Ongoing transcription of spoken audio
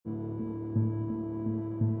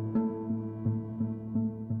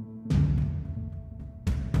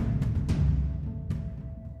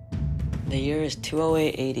The year is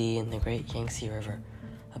 208 AD in the Great Yangtze River.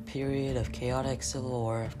 A period of chaotic civil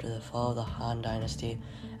war after the fall of the Han Dynasty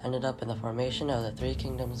ended up in the formation of the three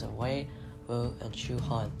kingdoms of Wei, Wu, and Shu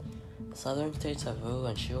Han. The southern states of Wu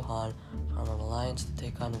and Shu Han formed an alliance to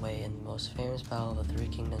take on Wei in the most famous battle of the Three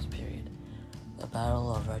Kingdoms period, the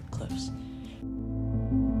Battle of Red Cliffs.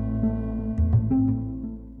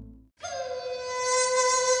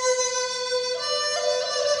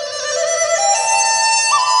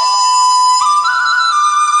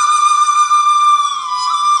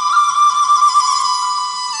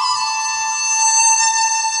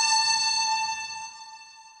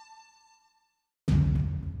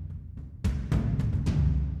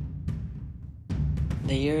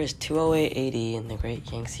 The year is 208 AD in the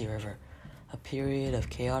Great Yangtze River. A period of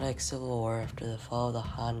chaotic civil war after the fall of the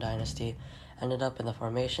Han Dynasty ended up in the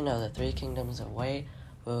formation of the three kingdoms of Wei,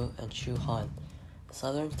 Wu, and Shu Han. The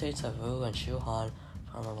southern states of Wu and Shu Han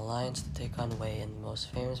formed an alliance to take on Wei in the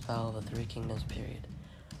most famous battle of the Three Kingdoms period,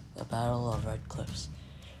 the Battle of Red Cliffs.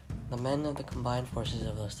 The men of the combined forces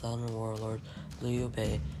of the southern warlord Liu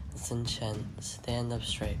Bei and Sun Quan stand up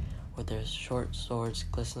straight, with their short swords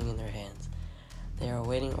glistening in their hands. They are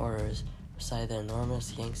awaiting orders beside the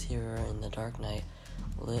enormous Yangtze River in the dark night,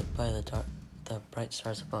 lit by the bright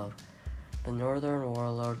stars above. The northern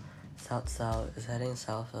warlord Cao Cao is heading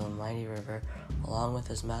south of the mighty river, along with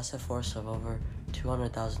his massive force of over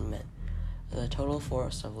 200,000 men. The total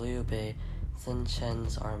force of Liu Bei, Sun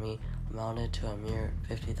Quan's army, amounted to a mere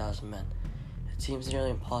 50,000 men. It seems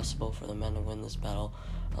nearly impossible for the men to win this battle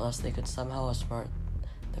unless they could somehow outsmart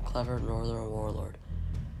the clever northern warlord.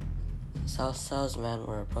 Cao Cao's men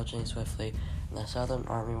were approaching swiftly, and the southern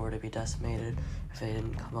army were to be decimated if they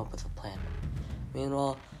didn't come up with a plan.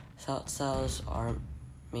 Meanwhile, Cao Cao's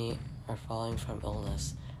army are falling from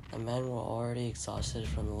illness. The men were already exhausted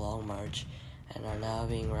from the long march and are now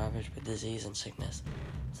being ravaged with disease and sickness.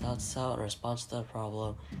 Cao Cao, in response to the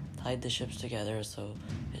problem, tied the ships together so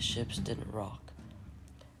his ships didn't rock.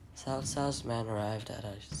 Cao Cao's men arrived at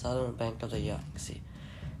a southern bank of the Yangtze.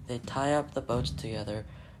 They tie up the boats together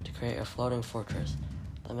to create a floating fortress.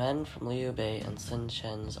 The men from Liu Bei and Sun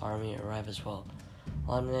Quan's army arrive as well.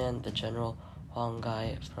 One man, the general Huang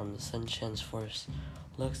Gai from Sun Quan's force,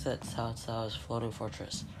 looks at Cao Cao's floating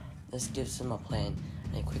fortress. This gives him a plan,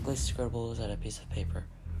 and he quickly scribbles at a piece of paper.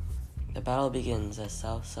 The battle begins as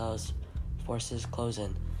Cao Cao's forces close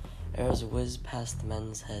in. Arrows whiz past the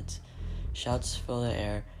men's heads. Shouts fill the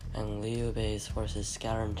air, and Liu Bei's forces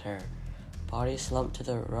scatter in terror. Bodies slump to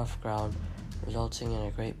the rough ground, resulting in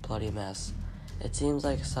a great bloody mess. It seems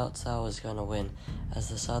like Cao Cao is going to win, as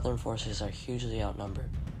the southern forces are hugely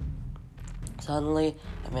outnumbered. Suddenly,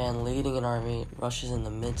 a man leading an army rushes in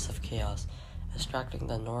the midst of chaos, distracting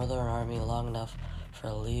the northern army long enough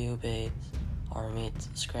for Liu Bei's army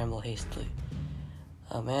to scramble hastily.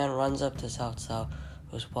 A man runs up to Cao Cao,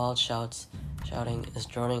 whose wild shouting is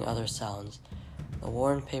droning other sounds. The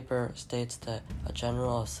War paper states that a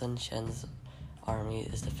general of Sun Quan's army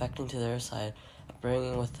is defecting to their side,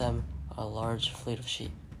 bringing with them a large fleet of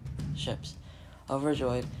ships.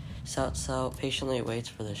 Overjoyed, Cao Cao patiently waits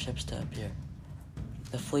for the ships to appear.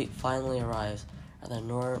 The fleet finally arrives, and the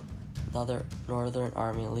northern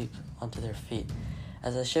army leap onto their feet.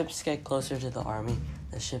 As the ships get closer to the army,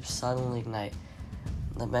 the ships suddenly ignite.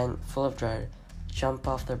 The men, full of dread, jump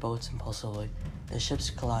off their boats impulsively. The ships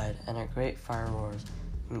collide, and a great fire roars,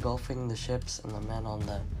 engulfing the ships and the men on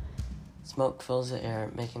them. Smoke fills the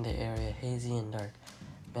air, making the area hazy and dark.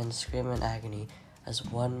 Men scream in agony as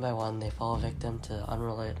one by one they fall victim to the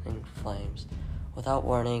unrelenting flames. Without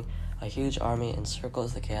warning, a huge army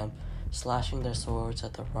encircles the camp, slashing their swords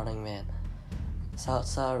at the running man. Cao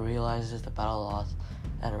Cao realizes the battle lost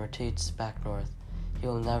and retreats back north. He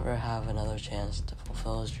will never have another chance to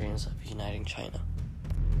fulfill his dreams of uniting China.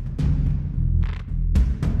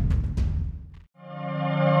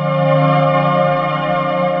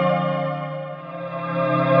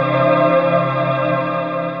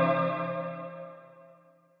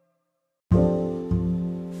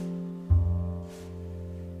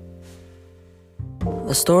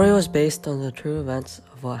 The story was based on the true events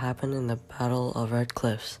of what happened in the Battle of Red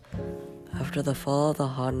Cliffs. After the fall of the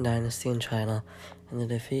Han Dynasty in China and the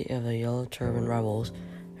defeat of the Yellow Turban rebels,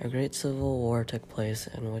 a great civil war took place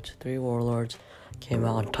in which three warlords came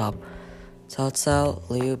out on top: Cao Cao,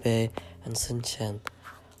 Liu Bei, and Sun Quan.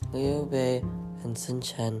 Liu Bei and Sun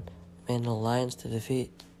Quan made an alliance to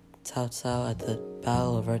defeat Cao Cao at the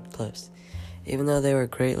Battle of Red Cliffs. Even though they were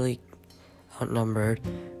greatly outnumbered,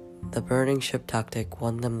 the burning ship tactic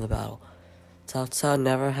won them the battle. Cao Cao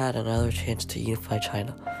never had another chance to unify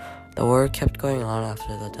China. The war kept going on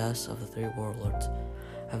after the deaths of the three warlords.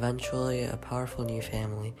 Eventually, a powerful new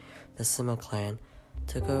family, the Sima clan,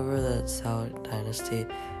 took over the Cao dynasty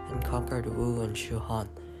and conquered Wu and Shu Han,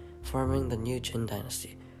 forming the new Jin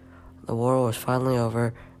dynasty. The war was finally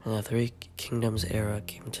over, and the Three Kingdoms era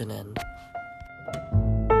came to an end.